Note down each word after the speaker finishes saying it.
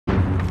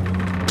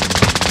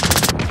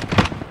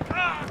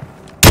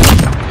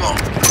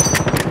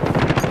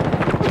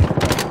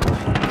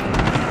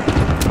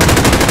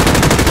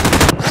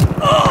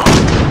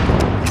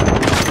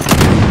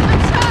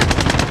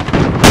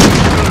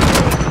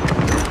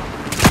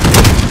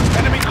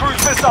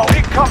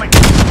incoming!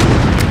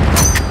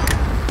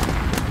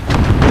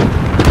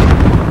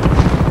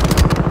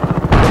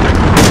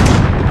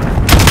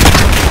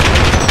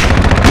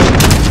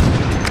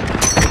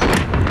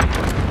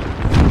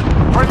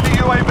 Friendly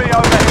UAV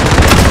overhead.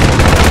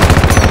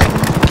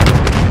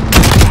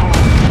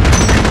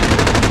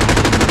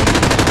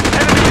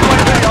 Enemy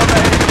UAV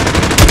overhead.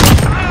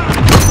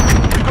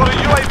 We've got a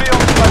UAV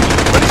on station,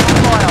 ready for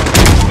fire.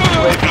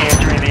 UAV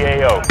entering the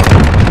AO.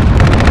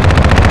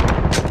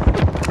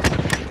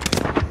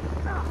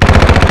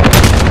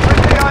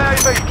 Friendly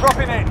IAV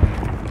dropping in.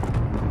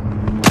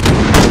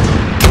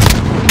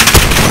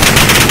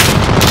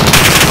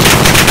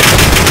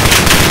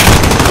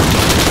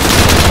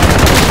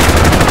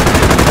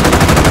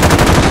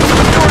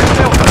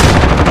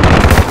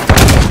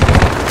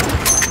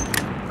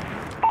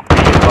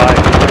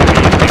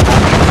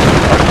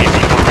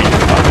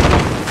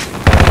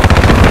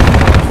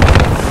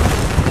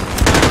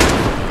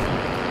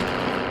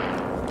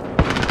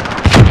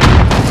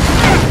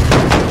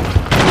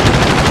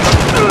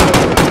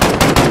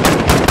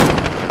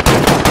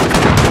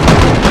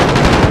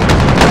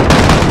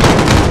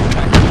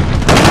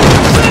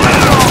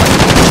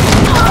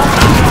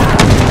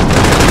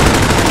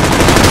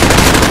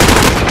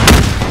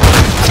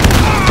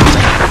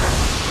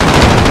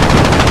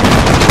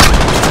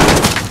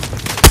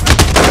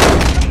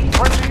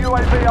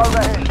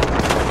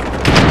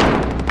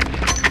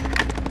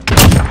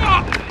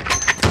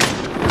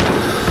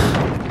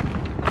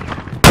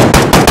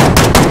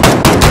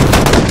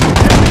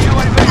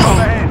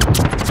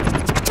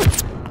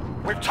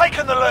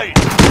 Taken the lead.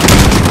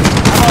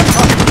 Allied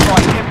cluster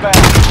strike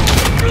inbound.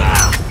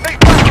 Need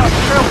backup,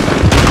 shelter.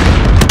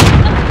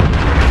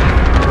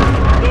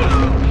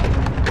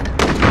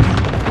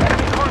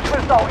 Enemy cruise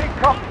missile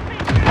incoming.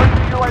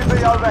 Friendly UAV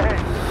overhead.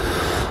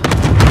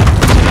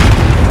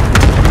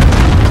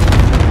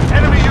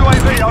 Enemy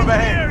UAV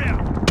overhead.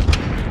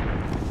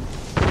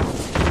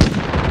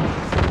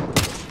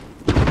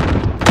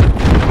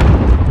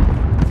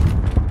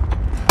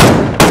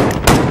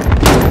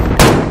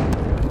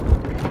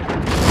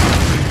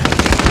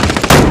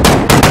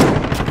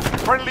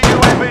 Friendly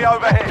UAV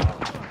overhead.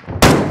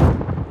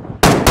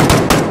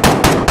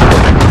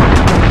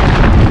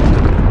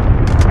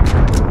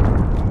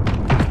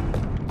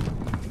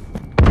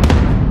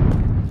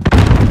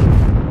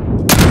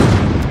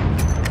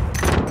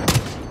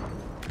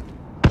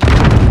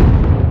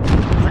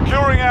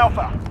 Securing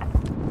Alpha.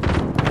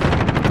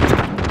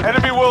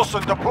 Enemy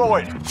Wilson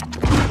deployed.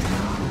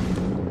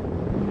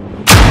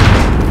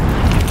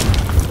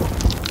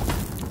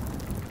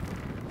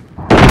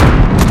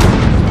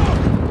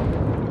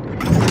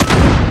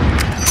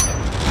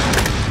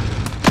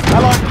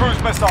 Allied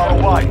cruise missile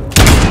away.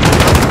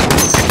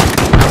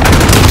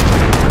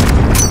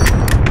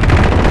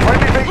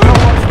 Friendly vehicle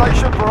on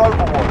station for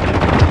overwatch.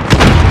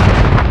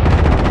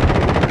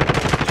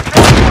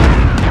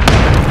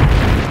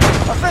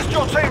 Assist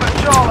your team at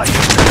Charlie.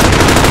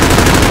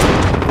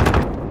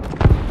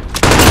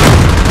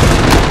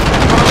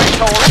 Got a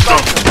vehicle on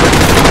station.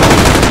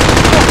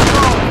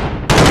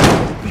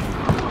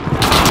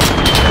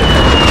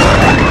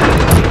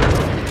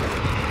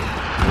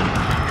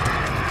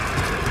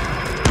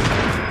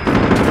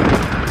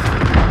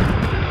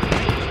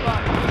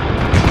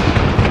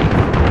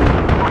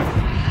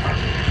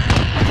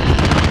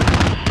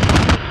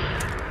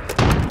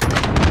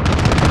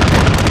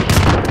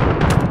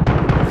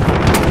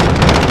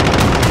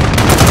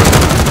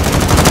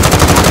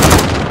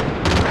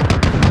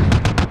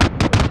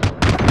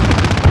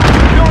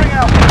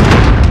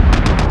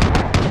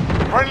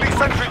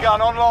 Sentry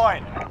gun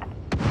online.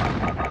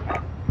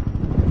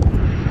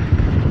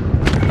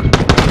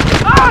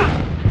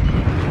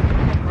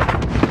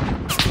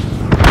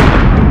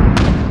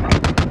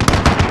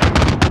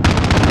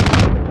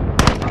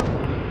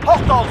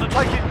 Hostiles are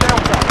taking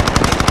Delta.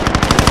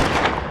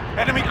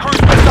 Enemy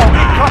cruise missile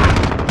incoming.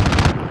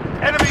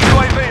 Enemy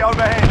UAV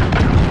overhead.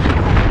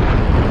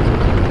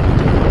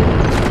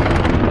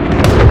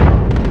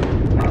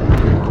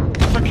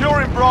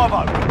 Securing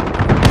Bravo.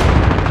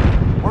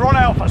 We're on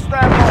Alpha,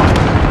 stand by.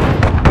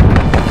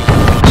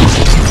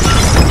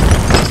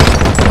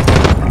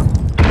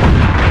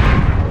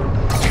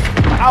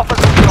 Alpha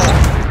secure.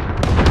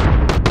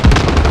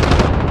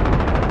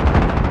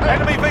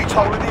 Enemy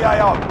VTOL in the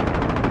AO.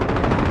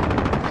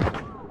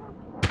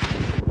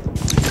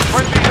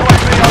 Friendly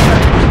UAV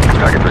overhead.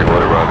 Target 3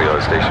 water on the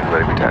other station,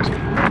 ready for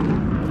tasking.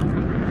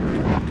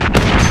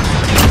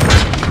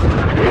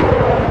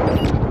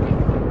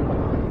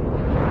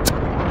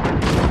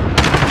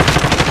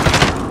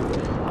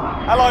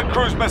 Allied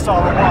cruise missile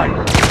away.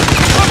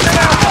 Look it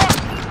out!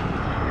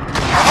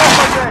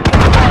 Alpha dead.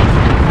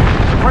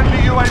 Friendly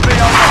UAV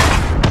overhead.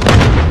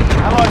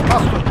 Allied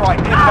cluster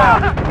strike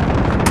inbound.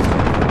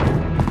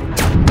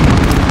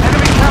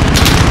 Enemy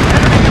captured.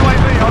 Enemy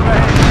UAV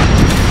overhead.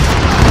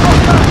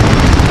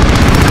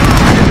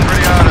 It's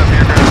pretty hot up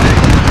here, Gravity.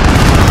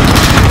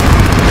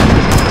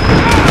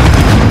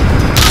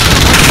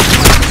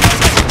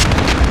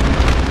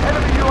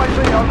 Enemy UAV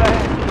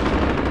overhead.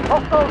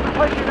 Hostiles are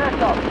taking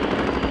echo.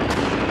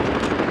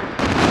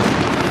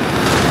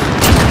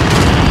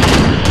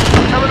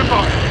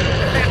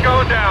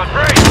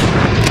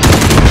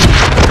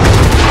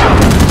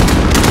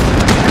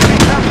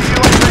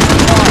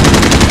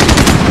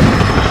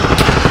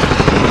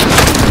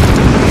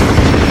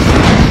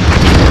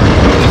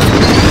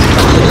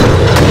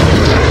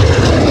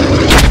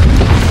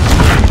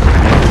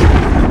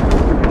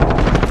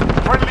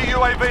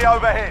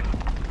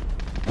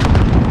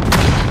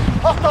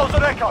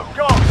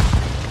 on!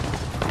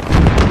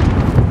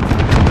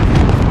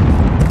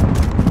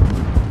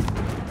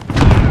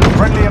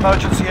 Friendly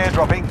emergency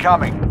airdrop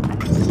incoming.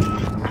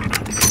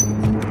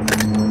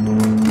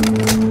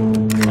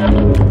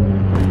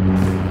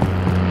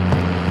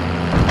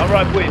 I'm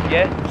right with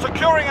you.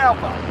 Securing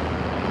Alpha.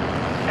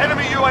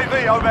 Enemy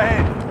UAV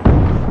overhead.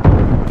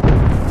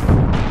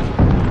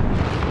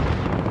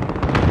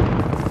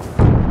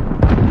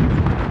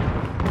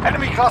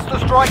 Enemy cluster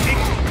striking.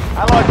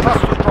 Allied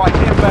cluster strike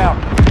inbound.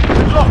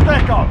 Lost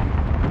Echo.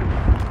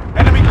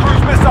 Enemy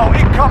cruise missile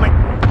incoming.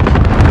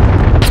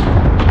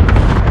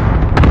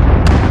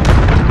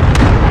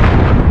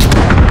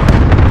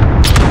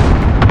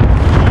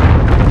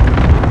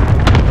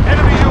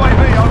 Enemy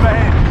UAV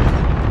overhead.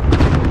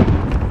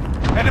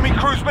 Enemy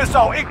cruise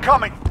missile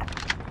incoming.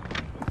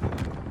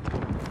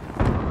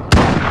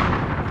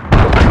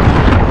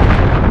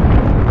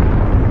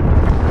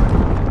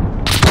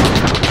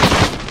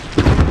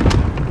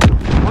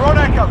 We're on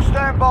Echo,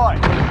 stand by.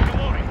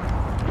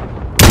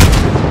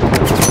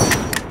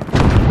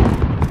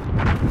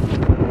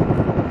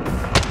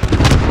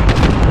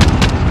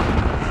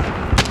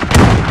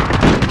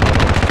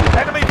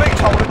 Enemy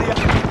VTOL in the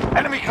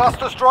enemy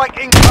cluster strike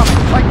incoming.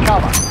 Take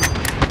cover.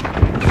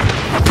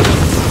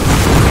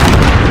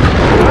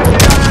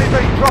 UAV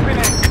dropping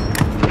in.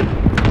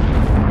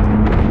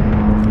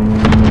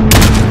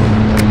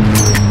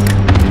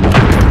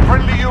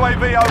 Friendly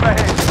UAV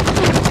overhead.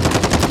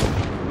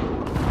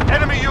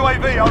 Enemy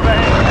UAV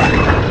overhead.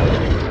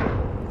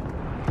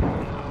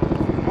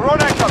 We're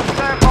on Echo,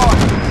 stand by.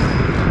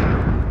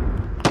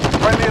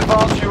 Friendly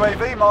advanced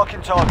UAV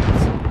marking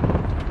targets.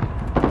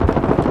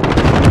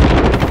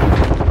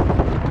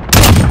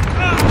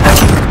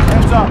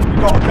 Heads up, we've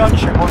got a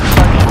gunship on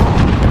station.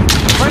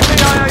 Friendly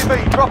IAV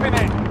dropping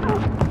in.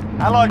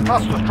 Allied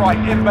cluster strike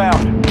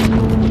inbound.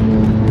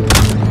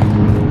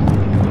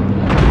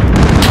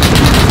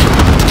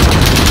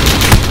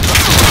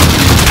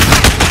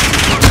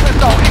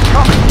 Missile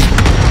incoming.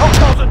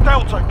 Hostiles at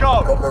Delta, go.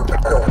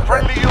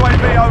 Friendly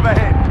UAV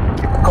overhead.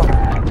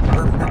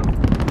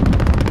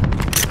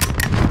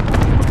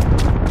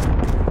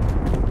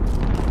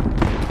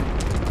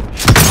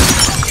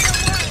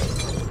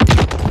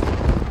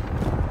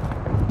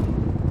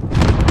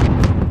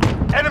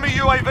 Enemy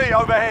UAV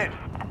overhead.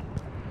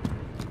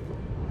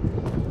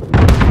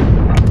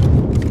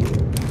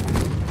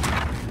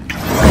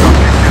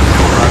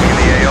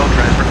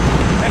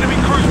 Enemy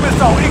cruise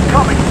missile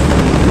incoming.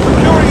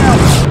 Securing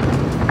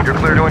Alpha. You're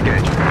clear to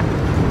engage.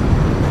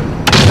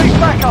 Take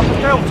backup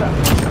at Delta.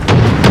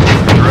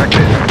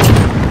 Directed.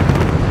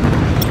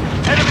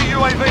 Enemy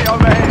UAV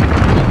overhead.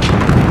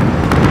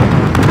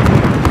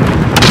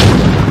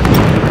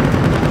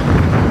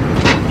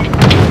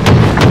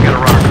 Get a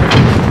runner.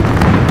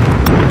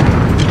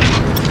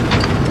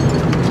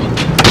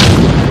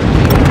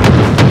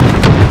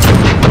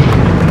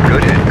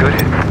 Good hit, good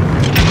hit.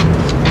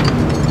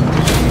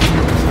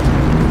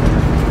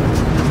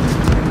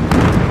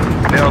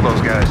 Nail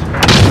those guys.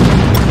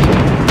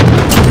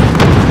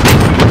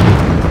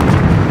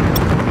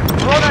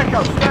 We're on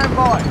Echo, stand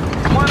by.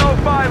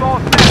 105 all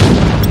set.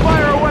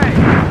 Fire away.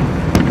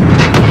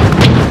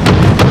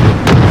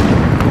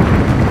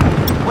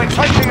 We're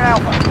taking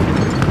Alpha.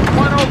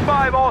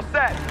 105 all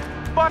set.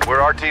 We're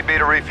RTB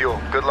to refuel.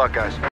 Good luck, guys.